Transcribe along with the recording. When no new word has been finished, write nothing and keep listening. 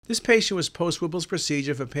This patient was post-Whipple's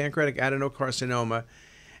procedure for pancreatic adenocarcinoma,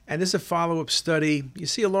 and this is a follow-up study. You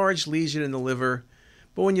see a large lesion in the liver,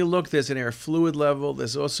 but when you look, there's an air fluid level.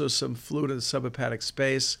 There's also some fluid in the subhepatic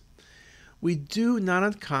space. We do not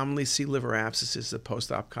uncommonly see liver abscesses as a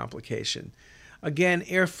post-op complication. Again,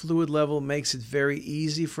 air fluid level makes it very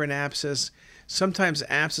easy for an abscess. Sometimes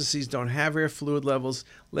abscesses don't have air fluid levels,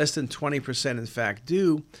 less than 20% in fact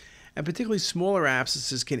do, and particularly smaller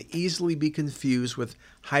abscesses can easily be confused with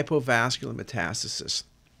hypovascular metastasis.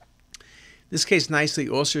 This case nicely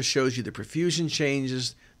also shows you the perfusion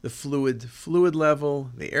changes, the fluid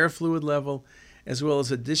level, the air fluid level, as well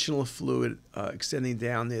as additional fluid extending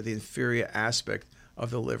down near the inferior aspect of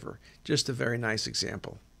the liver. Just a very nice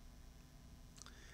example.